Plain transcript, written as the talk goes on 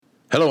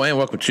Hello and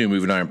welcome to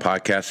Moving Iron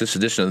Podcast. This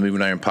edition of the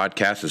Moving Iron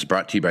Podcast is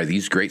brought to you by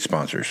these great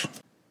sponsors.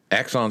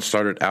 Axon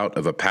started out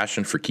of a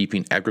passion for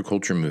keeping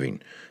agriculture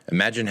moving.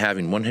 Imagine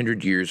having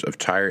 100 years of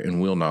tire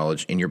and wheel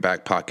knowledge in your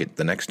back pocket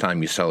the next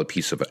time you sell a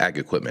piece of ag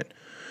equipment.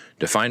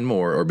 To find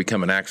more or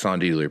become an Axon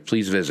dealer,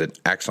 please visit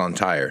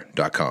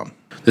axontire.com.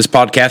 This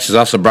podcast is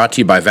also brought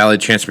to you by Valley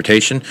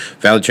Transportation.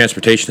 Valley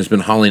Transportation has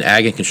been hauling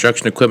ag and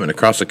construction equipment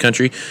across the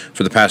country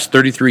for the past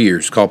 33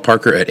 years. Call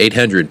Parker at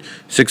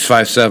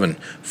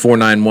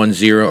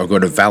 800-657-4910 or go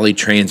to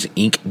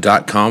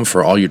valleytransinc.com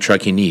for all your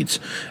trucking needs.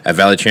 At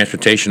Valley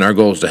Transportation, our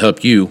goal is to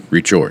help you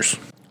reach yours.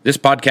 This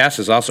podcast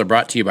is also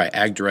brought to you by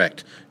Ag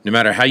Direct. No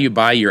matter how you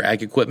buy your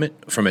ag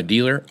equipment, from a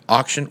dealer,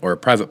 auction, or a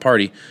private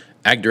party,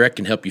 Ag Direct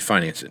can help you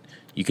finance it.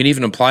 You can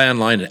even apply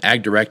online at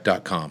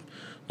agdirect.com.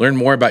 Learn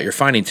more about your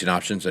financing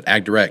options at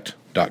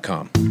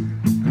agdirect.com.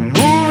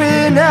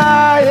 Moving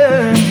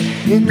higher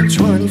in the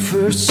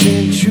 21st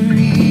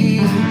century.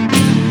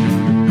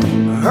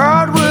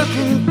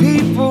 Hard-working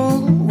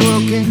people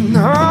working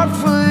hard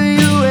for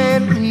you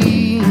and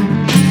me.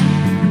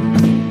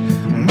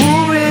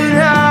 Moving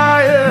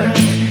higher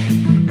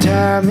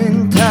time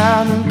and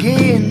time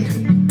again.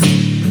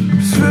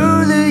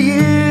 Through the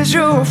years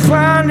you'll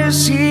find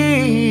us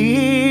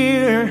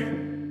here.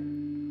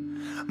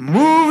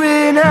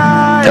 Moving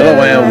Iron. Hello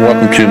and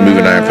welcome to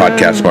Moving Iron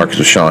Podcast. Marcus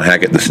with Shawn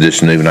Hackett. This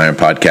edition of Moving Iron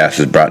Podcast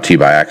is brought to you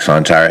by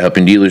Axon Tire,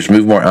 helping dealers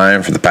move more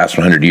iron for the past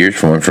 100 years.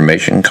 For more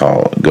information,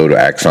 go to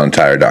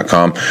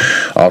axontire.com.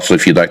 Also,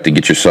 if you'd like to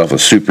get yourself a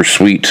super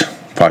sweet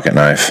pocket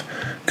knife,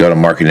 go to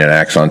marketing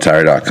at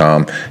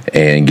axontire.com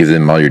and give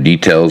them all your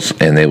details,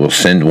 and they will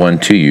send one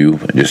to you.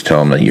 Just tell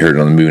them that you heard it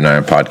on the Moving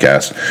Iron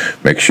Podcast.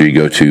 Make sure you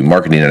go to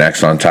marketing at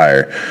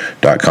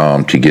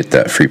axontire.com to get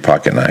that free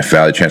pocket knife.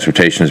 Valley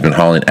Transportation has been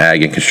hauling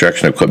ag and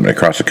construction equipment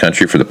across the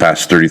country for the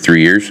past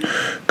 33 years.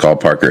 Call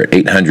Parker at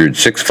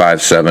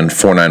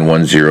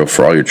 800-657-4910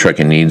 for all your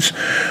trucking needs,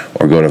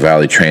 or go to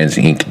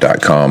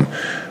valleytransinc.com.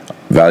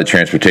 Valley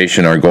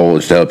Transportation, our goal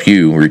is to help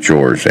you reach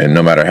yours. And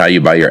no matter how you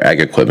buy your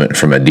ag equipment,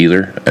 from a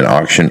dealer, an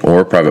auction,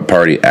 or a private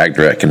party, Ag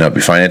Direct can help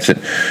you finance it.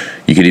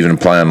 You can even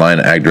apply online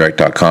at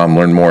agdirect.com.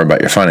 Learn more about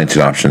your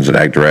financing options at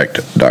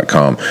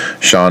agdirect.com.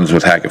 Shawn's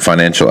with Hackett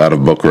Financial out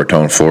of Boca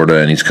Raton,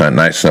 Florida, and he's kind of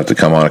nice enough to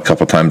come on a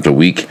couple times a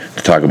week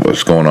to talk about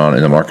what's going on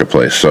in the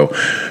marketplace. So,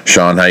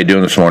 Shawn, how you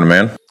doing this morning,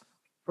 man?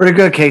 Pretty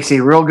good, Casey.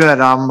 Real good.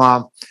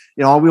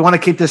 We want to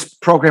keep this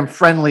program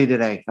friendly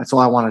today. That's all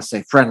I want to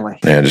say. Friendly.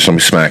 Yeah, just don't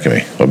be smacking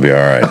me. We'll be all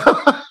right.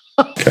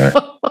 Okay.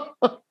 All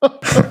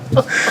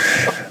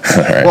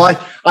right. Well,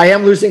 I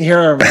am losing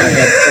hair every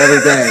day.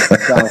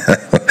 So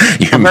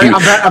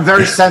I'm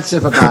very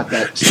sensitive about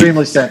that.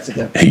 Extremely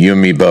sensitive. You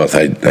and me both.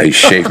 I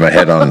shave my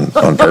head on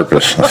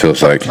purpose. It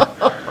feels like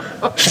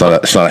it's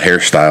not a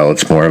hairstyle.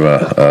 It's more of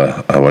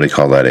a what do you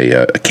call that?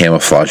 A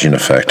camouflaging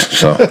effect.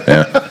 So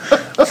yeah,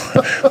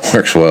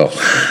 works well.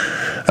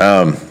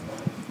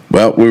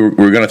 Well,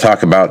 we're going to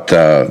talk about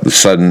the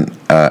sudden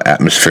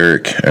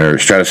atmospheric or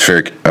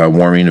stratospheric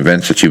warming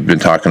events that you've been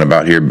talking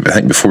about here. I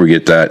think before we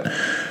get that,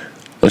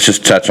 let's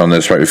just touch on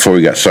this. Right before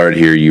we got started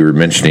here, you were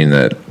mentioning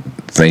that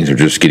things are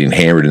just getting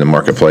hammered in the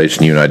marketplace,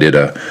 and you and I did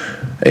a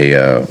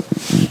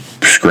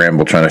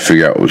scramble trying to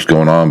figure out what was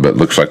going on, but it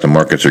looks like the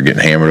markets are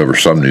getting hammered over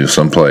some news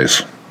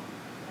someplace.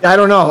 I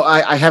don't know.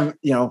 I haven't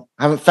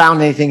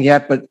found anything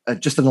yet, but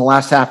just in the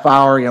last half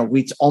hour,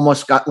 wheat's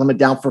almost got limited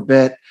down for a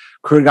bit.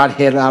 Crude got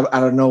hit out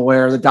of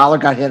nowhere. The dollar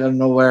got hit out of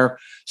nowhere.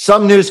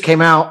 Some news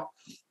came out.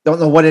 Don't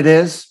know what it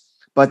is,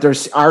 but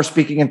there's are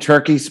speaking in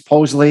Turkey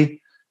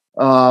supposedly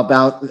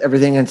about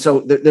everything. And so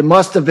there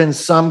must have been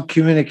some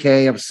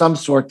communique of some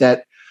sort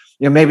that,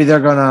 maybe they're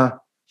going to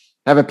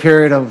have a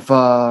period of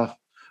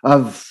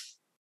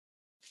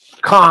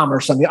calm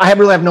or something. I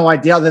really have no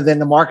idea, other than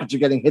the markets are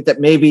getting hit, that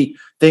maybe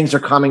things are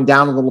calming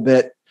down a little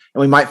bit. And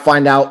we might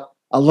find out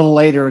a little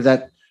later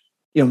that,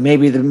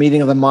 maybe the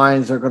meeting of the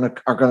minds are going to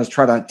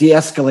try to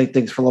de-escalate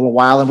things for a little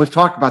while. And we've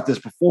talked about this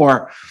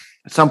before.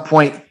 At some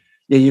point,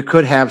 you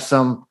could have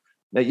some,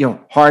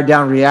 hard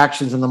down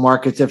reactions in the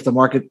markets if the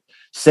market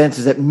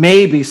senses that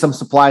maybe some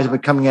supplies have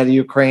been coming out of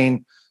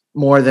Ukraine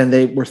more than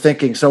they were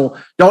thinking. So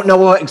don't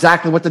know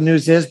exactly what the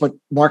news is, but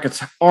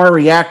markets are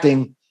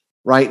reacting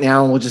right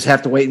now, and we'll just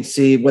have to wait and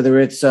see whether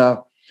it's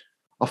a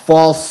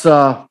false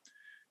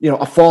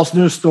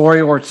news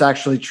story or it's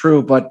actually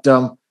true. But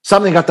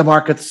something got the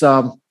markets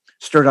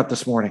stirred up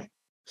this morning.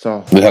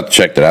 So we'll have to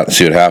check that out and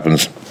see what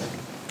happens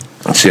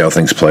and see how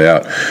things play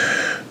out.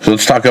 So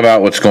let's talk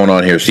about what's going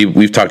on here. See,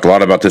 we've talked a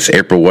lot about this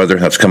April weather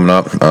that's coming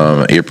up.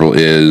 April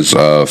is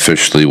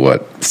officially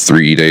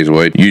 3 days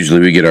away.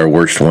 Usually we get our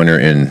worst winter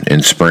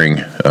in spring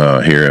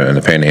here in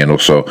the Panhandle.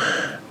 So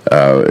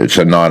it's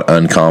not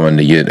uncommon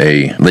to get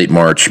a late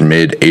March,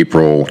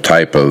 mid-April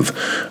type of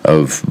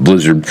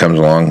blizzard comes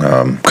along.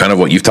 Kind of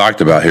what you've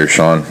talked about here,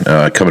 Shawn,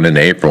 coming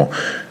into April.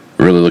 It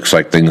really looks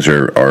like things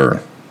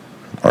are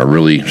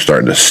really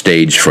starting to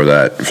stage for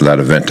that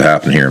event to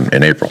happen here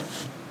in April.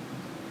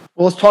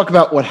 Well, let's talk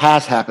about what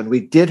has happened.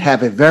 We did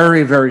have a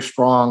very, very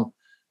strong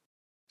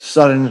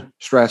sudden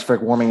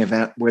stratospheric warming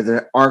event where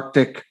the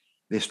Arctic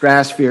the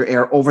stratosphere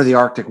air over the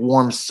Arctic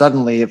warmed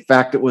suddenly. In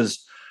fact, it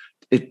was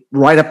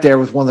right up there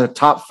with one of the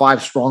top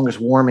 5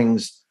 strongest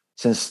warmings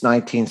since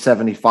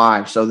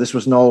 1975. So this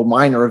was no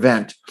minor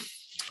event.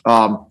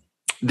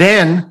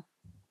 Then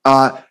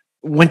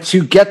once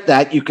you get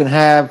that, you can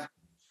have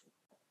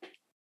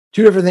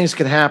two different things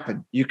can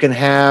happen. You can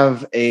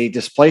have a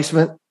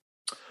displacement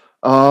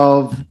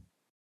of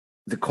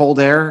the cold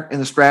air in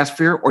the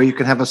stratosphere, or you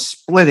can have a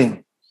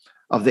splitting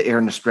of the air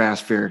in the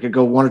stratosphere. It could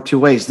go one of two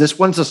ways. This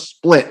one's a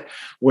split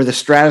where the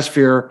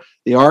stratosphere,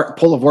 the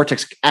polar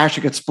vortex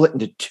actually gets split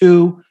into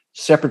two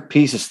separate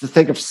pieces. To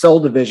think of cell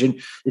division,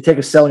 you take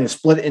a cell and you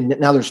split it, and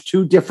now there's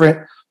two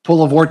different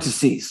polar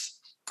vortices.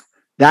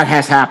 That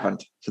has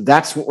happened. So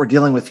that's what we're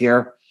dealing with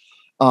here.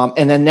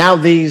 And then now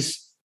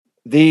these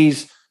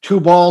two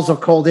balls of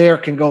cold air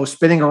can go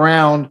spinning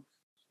around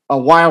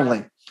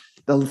wildly.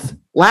 The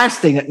last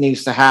thing that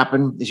needs to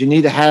happen is you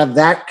need to have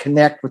that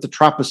connect with the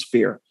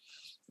troposphere.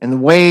 And the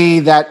way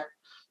that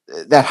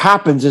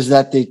happens is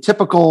that the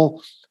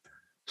typical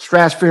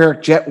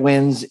stratospheric jet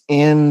winds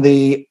in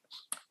the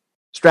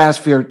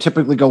stratosphere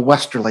typically go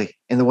westerly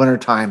in the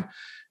wintertime.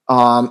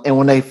 And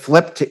when they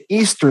flip to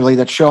easterly,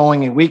 that's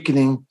showing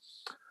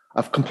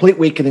a complete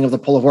weakening of the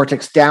polar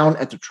vortex down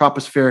at the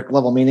tropospheric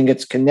level, meaning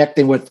it's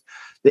connecting with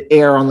the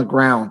air on the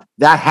ground.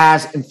 That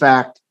has, in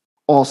fact,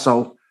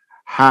 also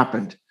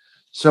happened.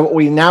 So what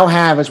we now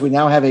have is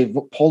a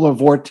polar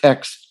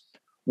vortex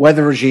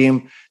weather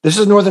regime. This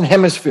is Northern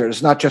Hemisphere.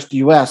 It's not just the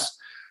U.S.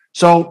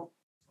 So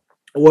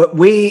what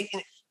we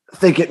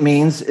think it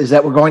means is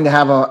that we're going to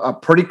have a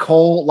pretty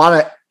cold, a lot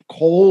of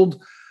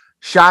cold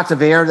shots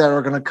of air that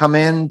are going to come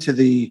into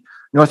the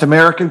North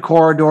American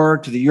corridor,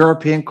 to the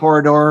European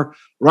corridor,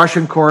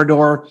 Russian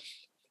corridor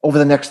over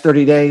the next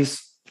 30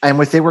 days. And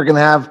we think we're going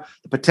to have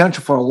the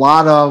potential for a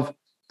lot of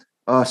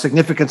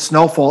significant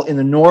snowfall in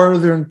the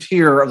northern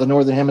tier of the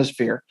Northern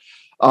Hemisphere,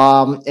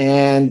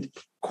 and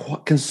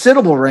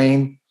considerable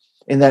rain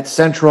in that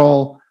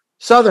central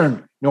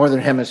southern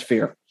Northern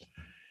Hemisphere.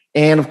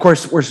 And of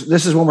course,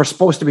 this is when we're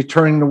supposed to be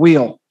turning the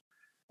wheel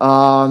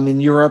in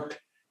Europe,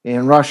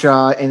 in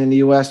Russia, and in the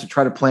U.S. to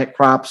try to plant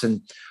crops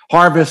and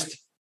harvest,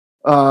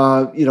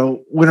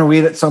 winter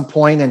wheat at some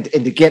point, and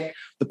to get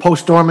the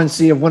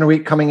post-dormancy of winter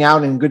wheat coming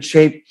out in good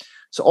shape.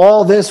 So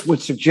all this would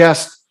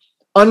suggest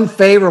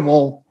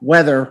unfavorable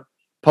weather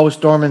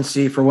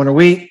post-dormancy for winter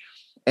wheat,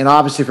 and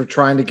obviously for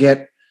trying to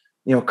get,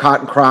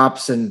 cotton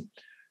crops and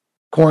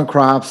corn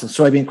crops and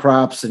soybean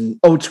crops and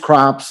oats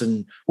crops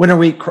and winter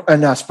wheat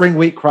and spring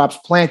wheat crops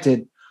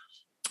planted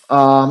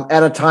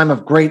at a time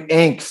of great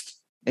angst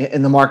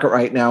in the market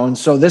right now. And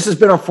so this has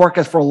been our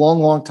forecast for a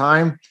long, long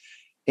time.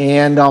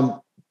 And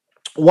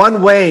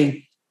one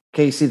way,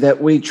 Casey,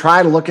 that we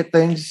try to look at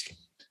things,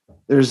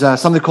 there's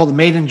something called the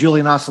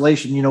Maiden-Julian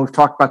oscillation. We've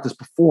talked about this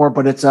before,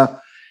 but it's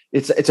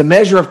a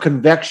measure of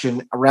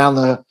convection around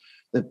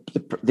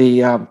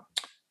the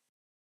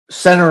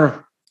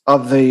center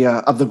of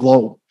the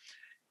globe.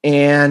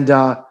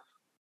 And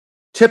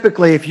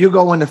typically, if you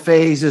go into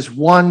phases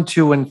 1,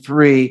 2, and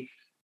 3,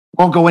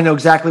 won't go into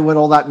exactly what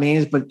all that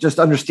means, but just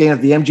understand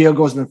if the MJO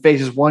goes into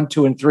phases 1,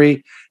 2, and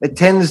 3, it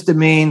tends to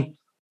mean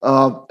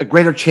a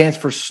greater chance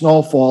for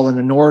snowfall in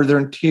the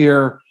northern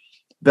tier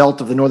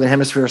belt of the Northern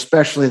Hemisphere,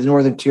 especially the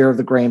northern tier of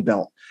the grain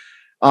belt.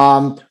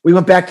 We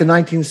went back to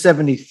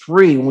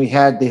 1973 when we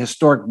had the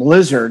historic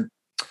blizzard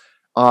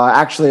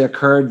actually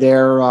occurred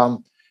there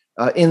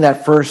in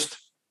that first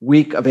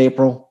week of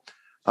April.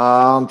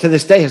 To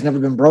this day has never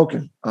been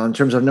broken in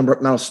terms of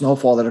amount of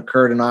snowfall that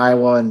occurred in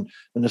Iowa and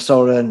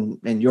Minnesota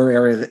and your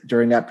area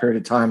during that period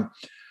of time.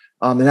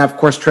 And that, of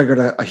course, triggered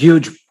a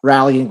huge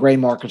rally in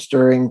grain markets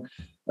during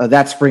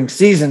that spring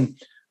season.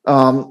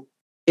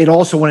 It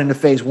also went into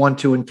phase 1,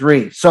 2, and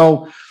 3.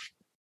 So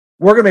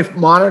we're going to be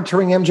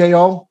monitoring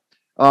MJO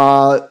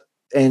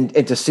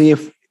and to see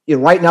if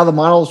right now the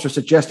models are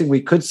suggesting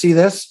we could see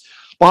this.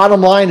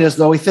 Bottom line is,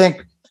 though, we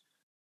think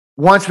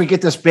once we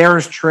get this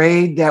bearish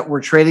trade that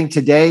we're trading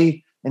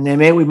today, and then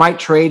maybe we might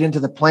trade into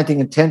the planting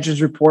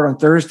intentions report on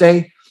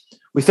Thursday,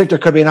 we think there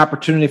could be an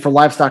opportunity for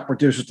livestock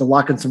producers to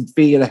lock in some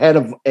feed ahead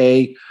of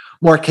a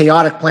more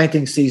chaotic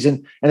planting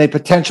season and a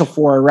potential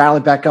for a rally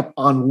back up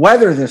on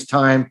weather this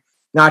time,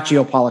 not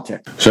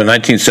geopolitics. So in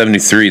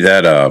 1973,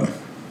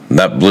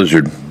 that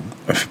blizzard,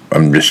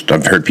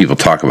 I've heard people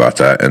talk about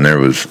that, and there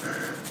was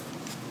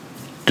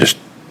just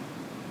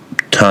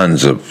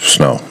tons of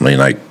snow. I mean,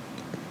 like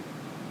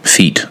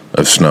feet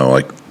of snow.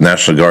 Like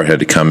National Guard had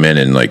to come in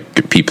and like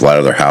get people out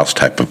of their house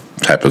type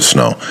of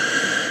snow.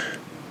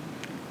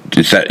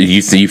 Is that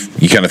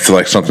you kind of feel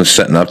like something's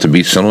setting up to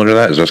be similar to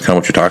that? Is that kind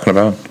of what you're talking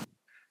about?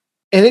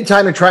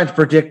 Anytime you're trying to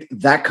predict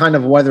that kind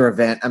of weather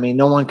event, I mean,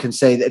 no one can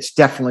say that it's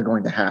definitely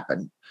going to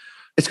happen.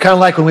 It's kind of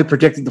like when we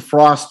predicted the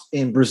frost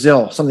in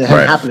Brazil, something that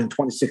hadn't happened in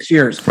 26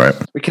 years. Right.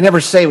 We can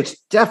never say it's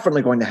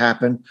definitely going to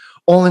happen.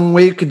 Only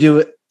way you could do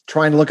it,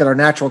 trying to look at our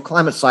natural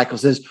climate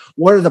cycles, is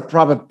what are the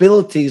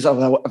probabilities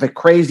of a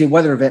crazy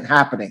weather event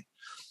happening?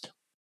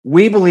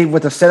 We believe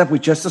with the setup we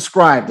just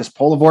described, this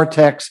polar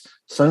vortex,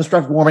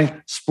 sun-struck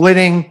warming,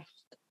 splitting,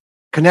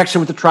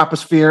 connection with the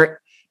troposphere,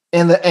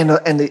 and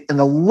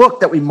the look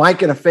that we might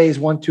get a phase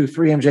 1, 2,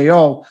 3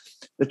 MJO,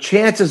 the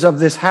chances of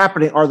this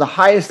happening are the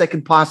highest they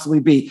can possibly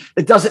be.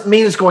 It doesn't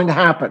mean it's going to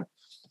happen,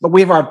 but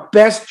we have our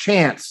best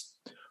chance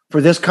for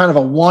this kind of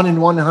a 1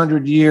 in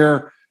 100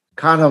 year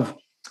kind of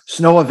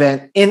snow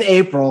event in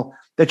April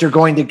that you're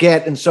going to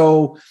get. And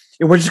so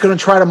we're just going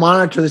to try to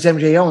monitor this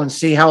MJO and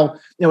see how,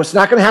 it's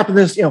not going to happen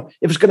this, if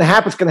it's going to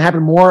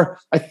happen more.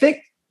 I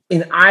think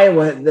in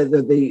Iowa,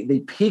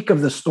 the peak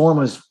of the storm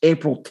was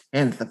April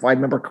 10th, if I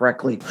remember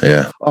correctly.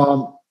 Yeah.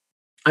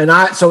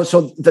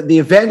 So the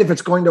event, if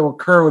it's going to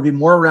occur, would be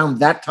more around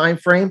that time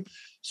frame.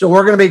 So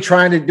we're going to be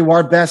trying to do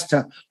our best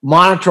to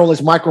monitor all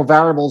these micro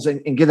variables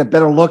and get a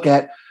better look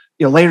at,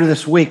 later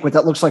this week what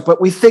that looks like.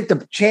 But we think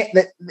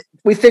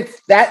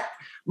that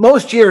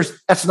most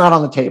years that's not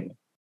on the table.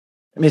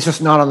 I mean, it's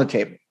just not on the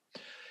table.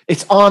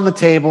 It's on the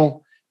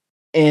table,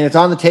 and it's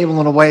on the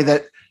table in a way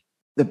that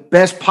the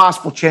best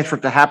possible chance for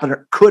it to happen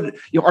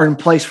are in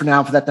place for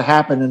now for that to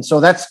happen. And so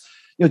that's,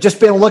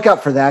 just being on the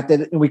lookout for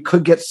that we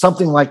could get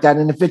something like that.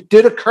 And if it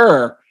did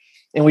occur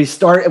and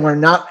we're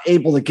not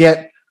able to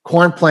get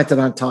corn planted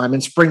on time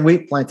and spring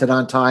wheat planted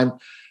on time,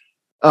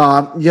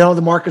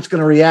 the market's going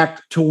to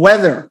react to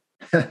weather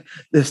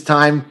this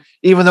time,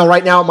 even though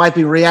right now it might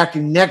be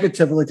reacting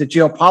negatively to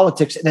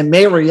geopolitics, and it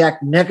may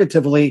react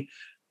negatively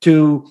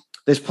to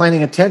this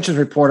planting intentions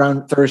report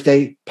on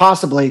Thursday,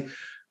 possibly.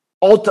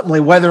 Ultimately,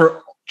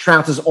 weather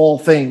trounces all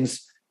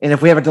things. And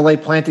if we have a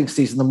delayed planting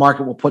season, the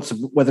market will put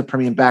some weather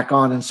premium back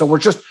on. And so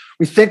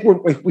we think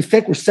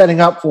we're setting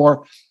up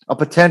for a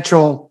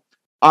potential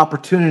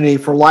opportunity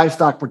for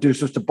livestock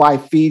producers to buy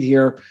feed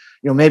here,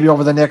 maybe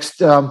over the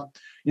next,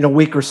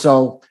 week or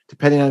so,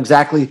 depending on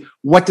exactly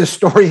what the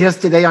story is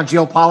today on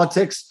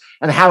geopolitics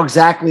and how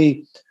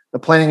exactly the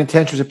planting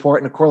intentions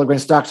report and the quarterly grain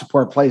stocks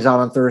report plays out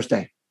on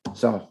Thursday.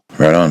 So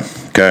right on.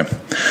 Okay.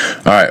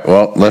 All right.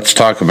 Well, I want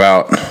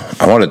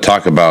to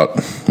talk about,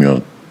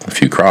 a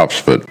few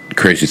crops, but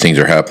crazy things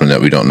are happening that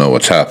we don't know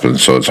what's happening.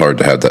 So it's hard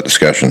to have that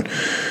discussion.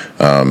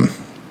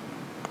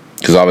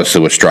 Because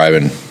obviously what's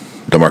driving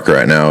the market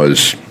right now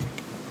is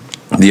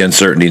the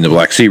uncertainty in the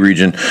Black Sea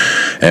region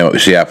and what we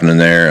see happening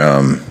there.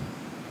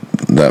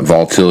 That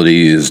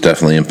volatility is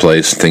definitely in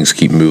place. Things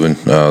keep moving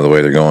the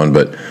way they're going.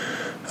 But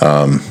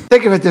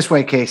think of it this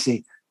way,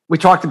 Casey. We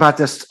talked about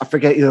this, I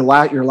forget, either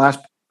your last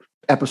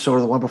episode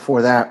or the one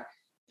before that.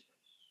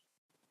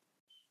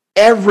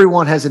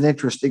 Everyone has an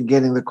interest in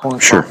getting the corn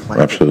crop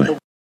planted. Absolutely.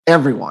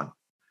 Everyone.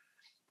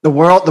 The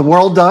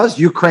world does,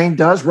 Ukraine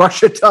does,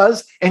 Russia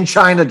does, and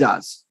China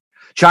does.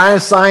 China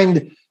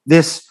signed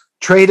this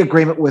trade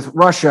agreement with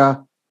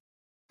Russia,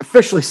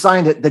 officially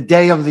signed it the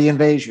day of the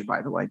invasion,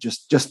 by the way,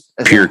 just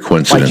pure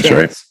coincidence,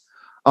 right?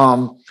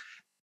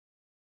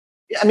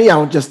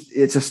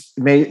 It's just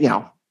made,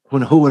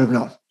 who would have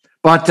known?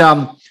 But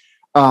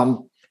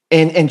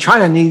and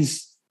China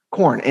needs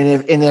corn,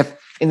 and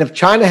if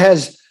China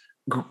has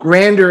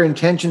grander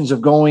intentions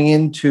of going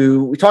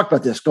into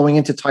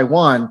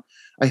Taiwan,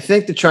 I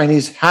think the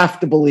Chinese have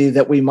to believe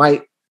that we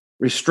might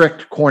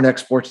restrict corn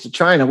exports to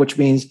China, which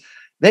means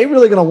they're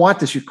really going to want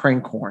this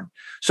Ukraine corn.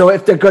 So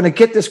if they're going to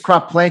get this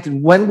crop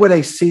planted, when would a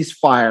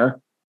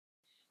ceasefire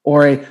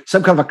or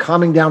some kind of a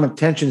calming down of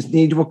tensions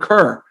need to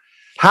occur?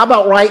 How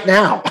about right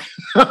now?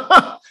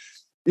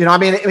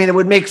 It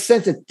would make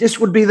sense that this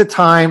would be the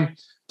time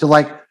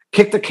to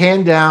kick the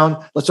can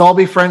down. Let's all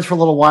be friends for a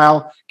little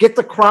while. Get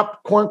the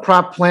corn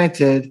crop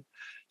planted.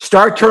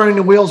 Start turning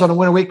the wheels on the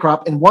winter wheat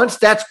crop. And once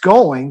that's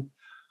going,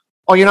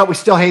 we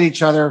still hate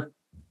each other.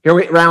 Here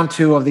we round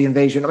 2 of the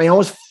invasion. I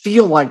almost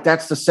feel like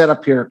that's the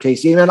setup here,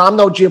 Casey. And I'm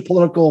no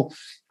geopolitical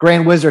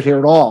grand wizard here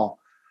at all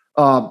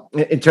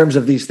in terms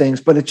of these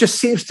things, but it just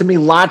seems to me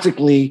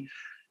logically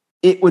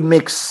it would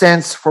make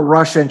sense for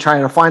Russia and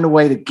China to find a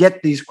way to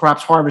get these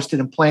crops harvested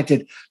and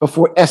planted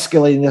before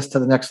escalating this to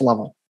the next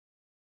level.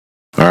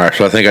 All right,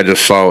 so I think I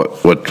just saw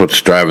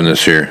what's driving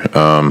this here.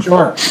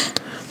 Sure.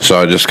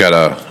 So I just got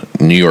a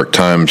New York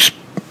Times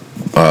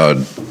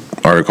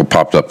article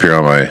popped up here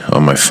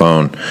on my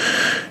phone,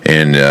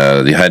 and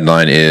the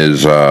headline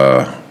is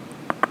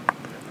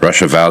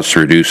Russia vows to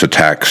reduce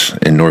attacks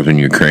in northern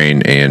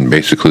Ukraine, and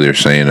basically they're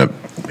saying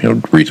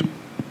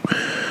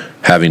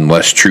having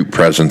less troop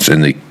presence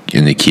in the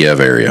Kyiv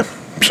area.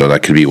 So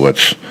that could be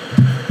what's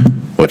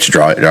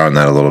drawing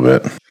that a little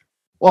bit.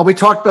 Well, we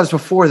talked about this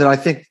before, that I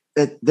think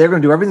that they're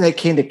going to do everything they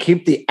can to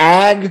keep the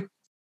ag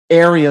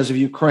areas of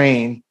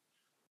Ukraine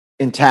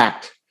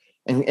intact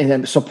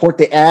and support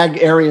the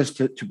ag areas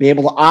to be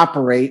able to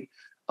operate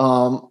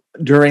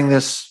during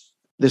this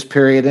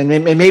period. And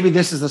maybe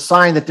this is a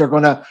sign that they're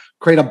going to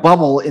create a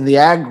bubble in the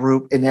ag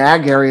group, in the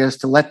ag areas,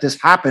 to let this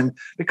happen,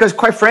 because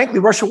quite frankly,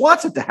 Russia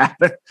wants it to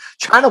happen.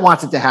 China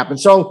wants it to happen.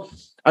 So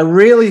I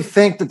really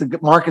think that the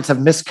markets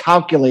have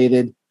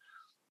miscalculated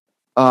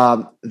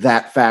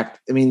that fact.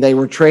 They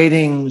were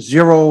trading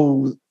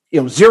zero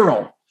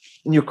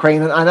in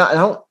Ukraine,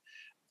 and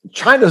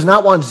China does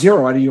not want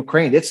zero out of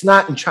Ukraine. It's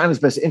not in China's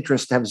best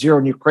interest to have zero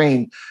in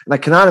Ukraine. And I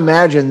cannot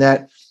imagine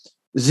that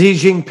Xi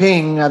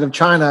Jinping out of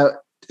China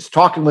is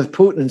talking with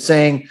Putin and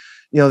saying,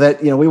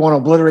 that we want to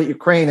obliterate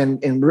Ukraine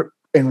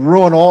and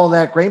ruin all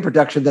that grain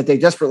production that they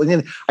desperately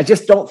need. I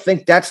just don't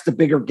think that's the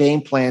bigger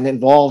game plan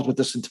involved with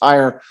this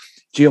entire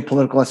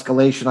geopolitical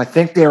escalation. I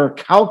think they're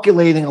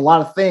calculating a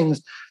lot of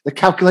things. The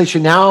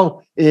calculation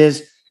now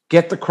is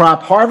get the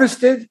crop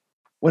harvested,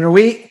 winter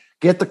wheat,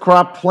 get the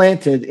crop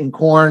planted in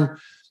corn,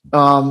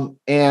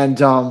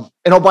 and oh,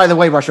 by the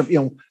way, Russia,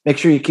 make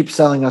sure you keep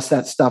selling us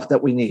that stuff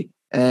that we need.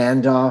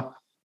 And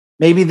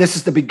maybe this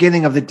is the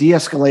beginning of the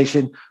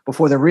de-escalation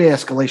before the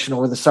re-escalation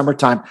over the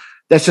summertime.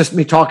 That's just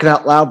me talking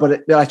out loud,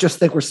 but I just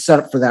think we're set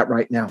up for that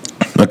right now.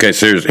 Okay,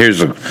 so here's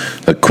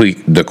the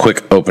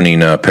quick opening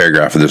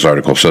paragraph of this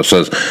article. So it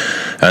says,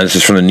 and this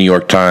is from the New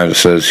York Times. It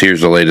says,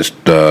 here's the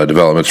latest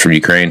developments from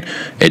Ukraine.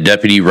 A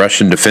deputy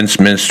Russian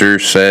defense minister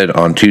said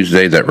on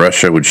Tuesday that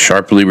Russia would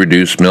sharply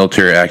reduce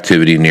military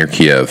activity near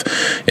Kyiv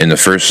in the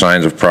first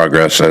signs of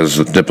progress as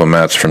the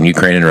diplomats from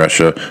Ukraine and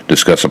Russia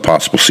discuss a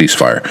possible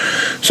ceasefire.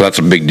 So that's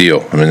a big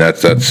deal. I mean,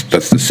 that's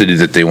the city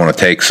that they want to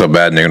take so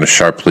bad, and they're going to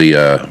sharply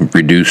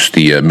reduce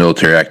the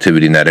military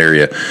activity in that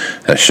area.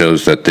 That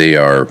shows that they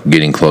are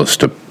getting close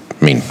to,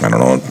 I don't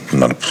know,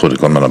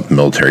 I'm not a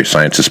military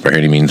scientist by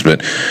any means,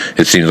 but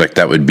it seems like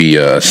that would be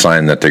a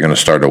sign that they're going to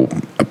start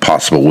a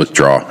possible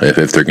withdrawal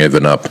if they're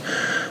giving up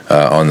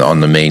on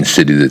the main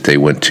city that they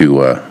went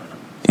to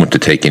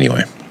take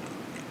anyway.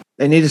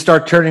 They need to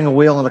start turning a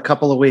wheel in a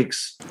couple of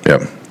weeks.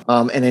 Yep.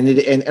 And they need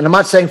to, and I'm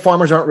not saying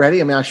farmers aren't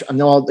ready. I mean, I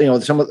know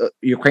some of the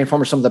Ukraine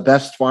farmers, some of the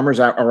best farmers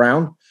are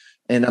around,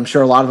 and I'm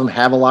sure a lot of them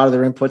have a lot of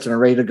their inputs and are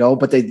ready to go.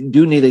 But they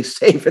do need a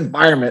safe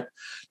environment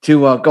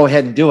to go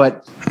ahead and do it.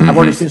 Mm-hmm. I've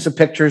already seen some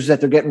pictures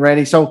that they're getting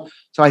ready. So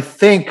I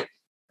think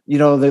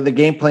the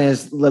game plan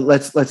is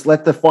let's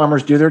let the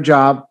farmers do their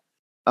job.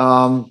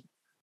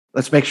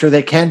 Let's make sure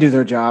they can do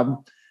their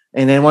job,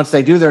 and then once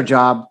they do their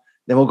job,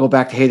 then we'll go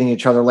back to hating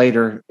each other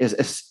later.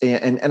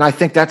 And I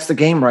think that's the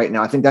game right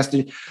now. I think that's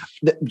the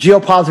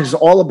geopolitics is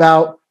all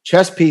about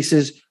chess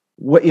pieces.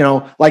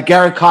 Like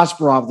Garry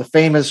Kasparov, the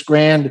famous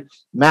grand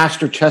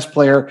master chess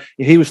player,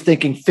 he was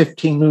thinking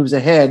 15 moves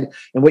ahead,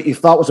 and what you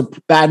thought was a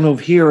bad move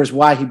here is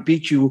why he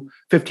beat you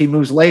 15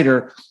 moves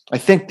later. I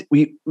think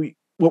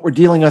what we're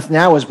dealing with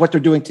now is what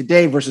they're doing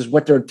today versus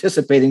what they're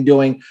anticipating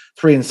doing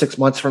 3 and 6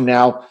 months from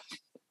now.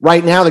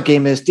 Right now, the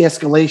game is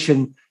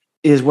de-escalation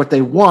is what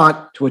they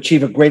want to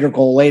achieve a greater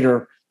goal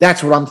later.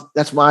 That's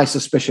my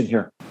suspicion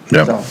here.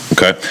 Yeah. So.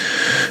 Okay.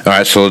 All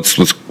right. So let's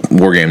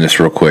war game this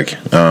real quick.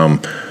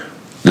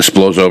 This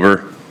blows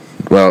over.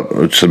 Well,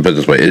 let's put it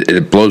this way: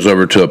 it blows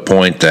over to a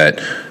point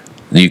that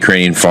the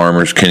Ukrainian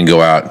farmers can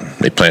go out,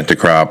 they plant the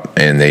crop,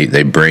 and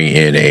they bring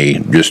in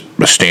just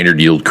a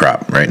standard yield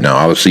crop. Right now,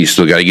 obviously, you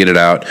still got to get it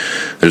out.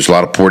 There's a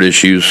lot of port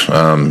issues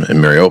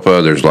in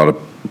Mariupol. There's a lot of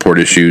port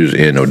issues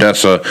in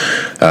Odessa.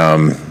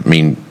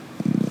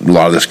 A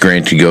lot of this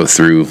grain to go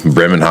through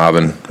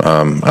Bremenhaven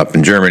up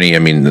in Germany.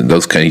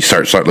 Those you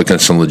start looking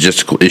at some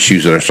logistical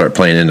issues that start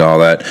playing into all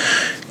that.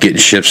 Getting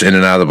ships in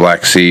and out of the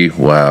Black Sea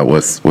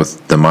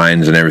with the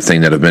mines and everything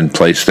that have been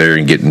placed there,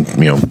 and getting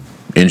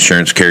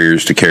insurance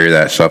carriers to carry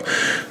that stuff.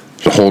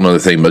 It's a whole other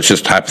thing. But let's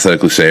just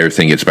hypothetically say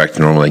everything gets back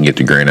to normal and get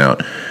the grain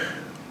out.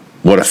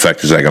 What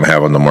effect is that going to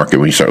have on the market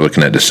when you start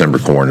looking at December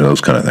corn and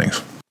those kind of things?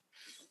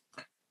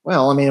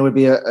 Well, it would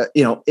be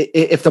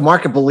if the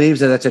market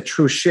believes that it's a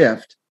true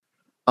shift.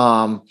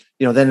 Then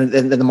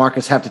the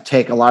markets have to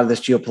take a lot of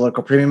this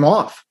geopolitical premium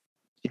off.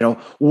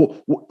 Now,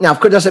 of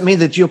course, doesn't mean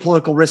that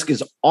geopolitical risk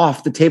is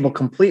off the table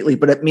completely,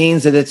 but it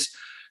means that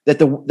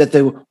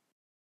the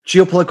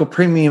geopolitical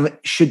premium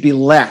should be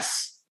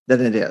less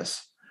than it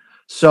is.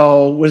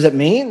 So, what does it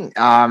mean?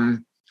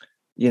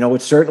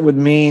 It certainly would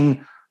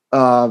mean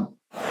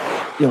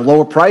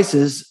lower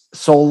prices,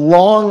 so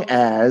long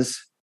as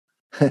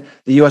the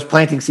U.S.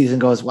 planting season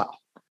goes well.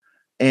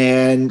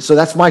 And so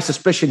that's my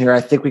suspicion here.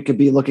 I think we could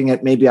be looking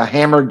at maybe a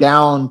hammered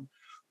down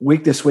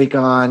week this week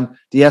on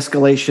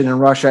de-escalation in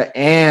Russia,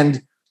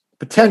 and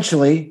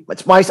potentially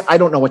I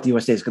don't know what the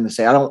USDA is going to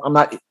say. I'm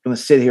not going to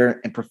sit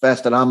here and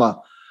profess that I'm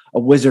a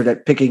wizard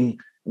at picking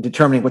and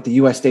determining what the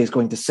USDA is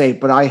going to say,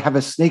 but I have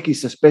a sneaky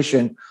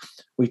suspicion.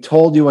 We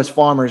told U.S.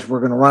 farmers we're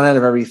going to run out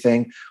of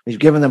everything. We've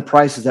given them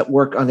prices that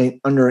work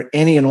under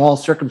any and all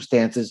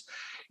circumstances.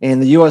 And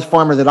the U.S.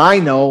 farmer that I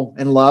know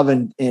and love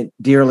and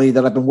dearly,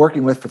 that I've been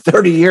working with for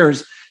 30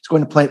 years, is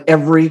going to plant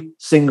every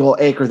single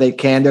acre they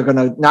can. They're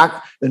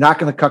not going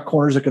to cut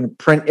corners. They're going to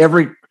plant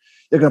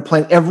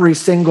every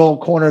single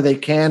corner they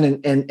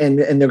can, and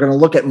they're going to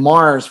look at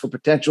Mars for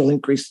potential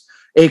increased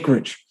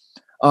acreage.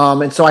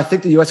 And so I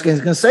think the USDA is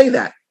going to say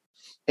that,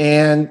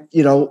 and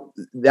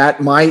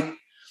that might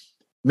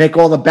make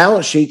all the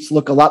balance sheets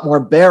look a lot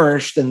more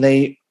bearish than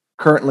they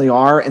currently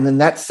are, and then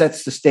that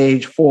sets the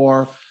stage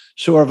for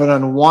sort of an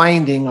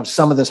unwinding of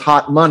some of this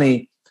hot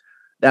money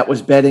that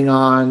was betting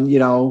on,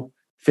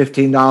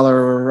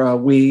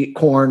 $15 wheat,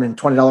 corn, and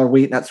 $20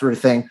 wheat, and that sort of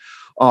thing.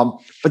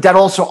 But that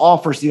also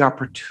offers the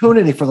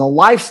opportunity for the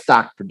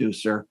livestock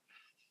producer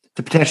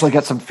to potentially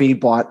get some feed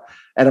bought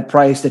at a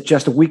price that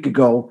just a week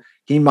ago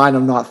he might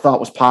have not thought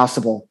was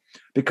possible.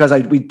 Because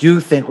we do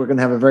think we're going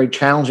to have a very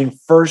challenging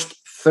first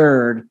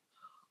third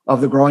of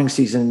the growing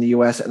season in the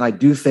U.S. And I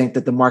do think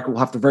that the market will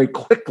have to very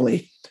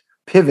quickly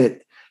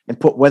pivot and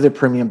put weather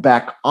premium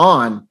back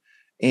on.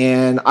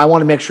 And I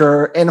want to make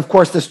sure, and of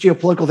course, this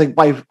geopolitical thing,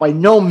 by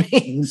no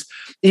means,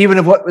 even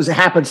if what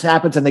happens,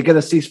 and they get a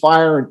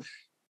ceasefire, and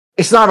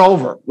it's not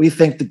over. We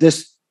think that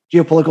this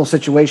geopolitical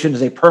situation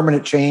is a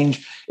permanent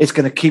change. It's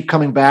going to keep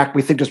coming back.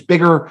 We think there's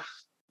bigger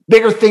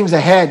things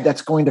ahead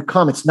that's going to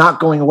come. It's not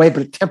going away,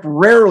 but it's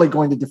temporarily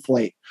going to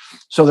deflate.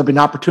 So there'll be an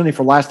opportunity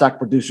for livestock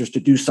producers to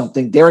do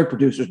something, dairy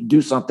producers to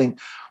do something.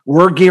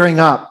 We're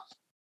gearing up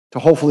to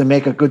hopefully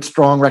make a good,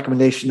 strong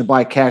recommendation to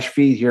buy cash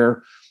feed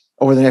here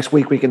over the next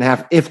week and a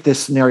half, if this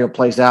scenario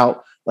plays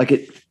out like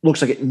it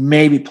looks like it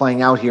may be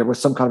playing out here with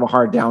some kind of a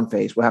hard down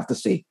phase. We'll have to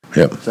see.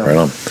 Yep, so. Right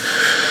on.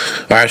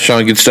 All right,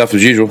 Shawn, good stuff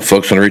as usual.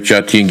 Folks want to reach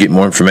out to you and get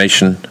more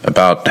information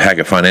about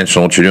Hackett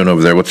Financial and what you're doing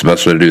over there. What's the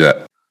best way to do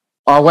that?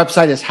 Our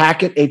website is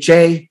Hackett,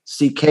 Hackett,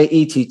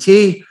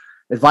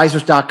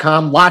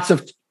 advisors.com. Lots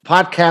of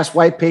podcasts,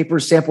 white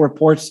papers, sample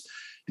reports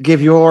to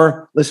give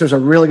your listeners a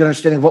really good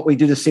understanding of what we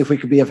do to see if we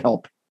could be of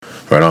help.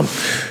 Right on.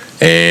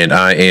 And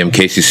I am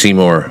Casey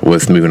Seymour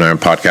with Moving Iron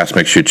Podcast.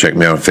 Make sure you check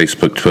me out on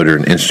Facebook, Twitter,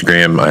 and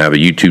Instagram. I have a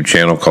YouTube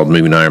channel called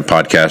Moving Iron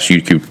Podcast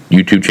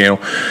YouTube channel.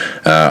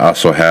 I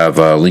also have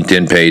a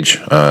LinkedIn page.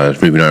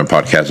 Moving Iron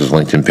Podcast is a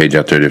LinkedIn page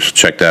out there. Just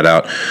check that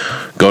out.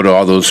 Go to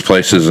all those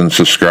places and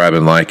subscribe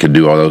and like and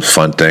do all those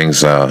fun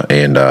things.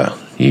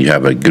 You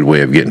have a good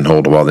way of getting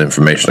hold of all the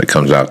information that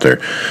comes out there.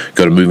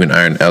 Go to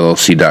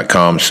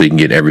movingironllc.com so you can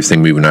get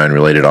everything Moving Iron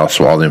related.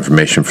 Also, all the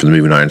information for the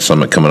Moving Iron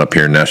Summit coming up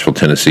here in Nashville,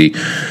 Tennessee,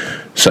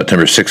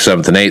 September 6th,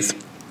 7th, and 8th.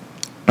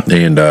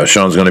 And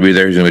Shawn's going to be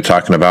there. He's going to be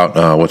talking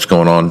about what's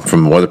going on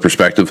from a weather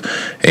perspective,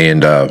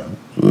 and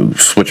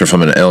switching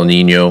from an El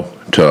Nino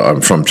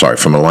to from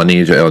a La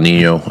Nina to El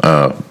Nino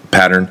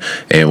pattern,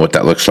 and what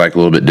that looks like, a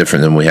little bit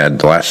different than we had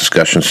the last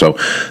discussion. So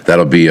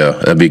that'll be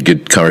a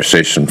good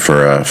conversation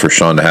for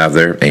Shawn to have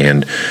there,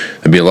 and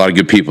there'll be a lot of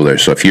good people there.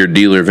 So if you're a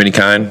dealer of any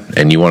kind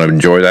and you want to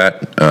enjoy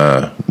that,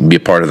 be a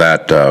part of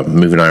that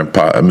Moving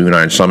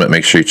Iron Summit,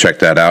 make sure you check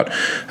that out.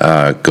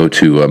 Go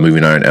to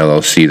Moving Iron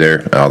LLC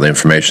there. All the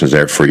information is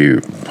there for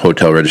you,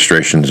 hotel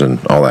registrations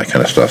and all that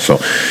kind of stuff. So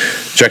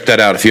check that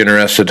out if you're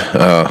interested,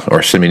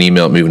 or send me an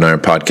email at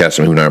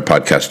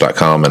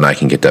movingironpodcast@movingironpodcast.com, and I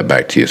can get that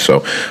back to you.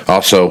 So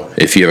also,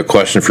 if you have a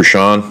question for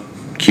Shawn,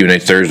 Q&A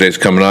Thursday is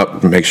coming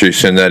up. Make sure you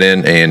send that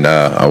in, and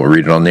I will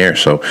read it on the air.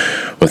 So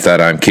with that,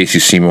 I'm Casey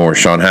Seymour with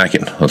Shawn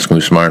Hackett. Let's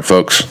move some iron,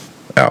 folks.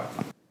 Out.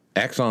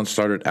 Axon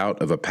started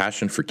out of a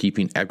passion for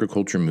keeping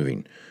agriculture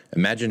moving.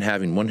 Imagine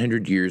having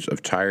 100 years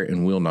of tire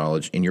and wheel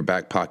knowledge in your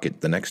back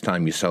pocket the next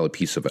time you sell a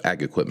piece of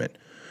ag equipment.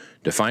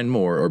 To find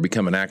more or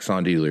become an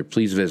Axon dealer,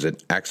 please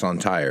visit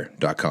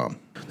axontire.com.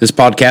 This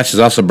podcast is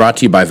also brought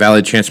to you by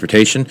Valley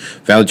Transportation.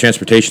 Valley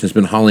Transportation has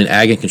been hauling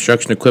ag and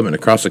construction equipment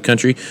across the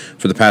country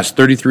for the past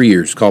 33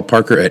 years. Call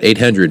Parker at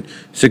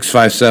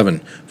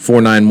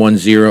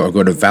 800-657-4910 or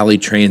go to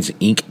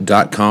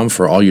valleytransinc.com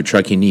for all your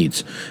trucking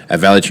needs.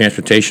 At Valley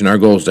Transportation, our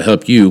goal is to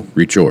help you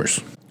reach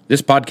yours.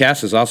 This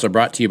podcast is also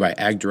brought to you by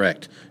Ag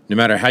Direct. No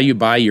matter how you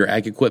buy your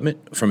ag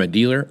equipment, from a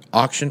dealer,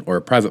 auction, or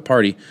a private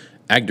party,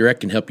 Ag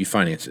Direct can help you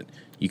finance it.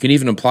 You can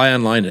even apply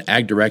online at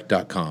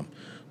agdirect.com.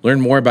 Learn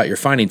more about your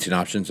financing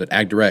options at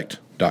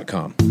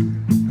agdirect.com.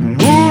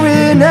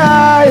 Moving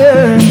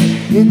higher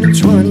in the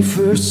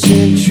 21st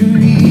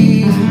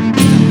century.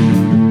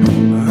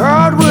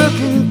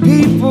 Hard-working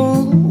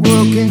people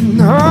working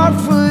hard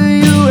for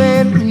you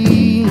and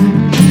me.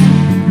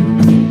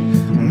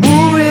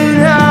 Moving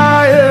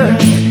higher,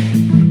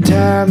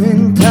 time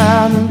and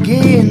time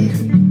again.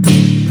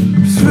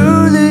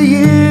 Through the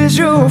years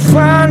you'll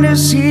find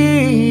us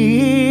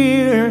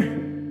here.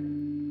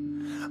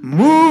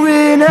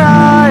 Moving higher.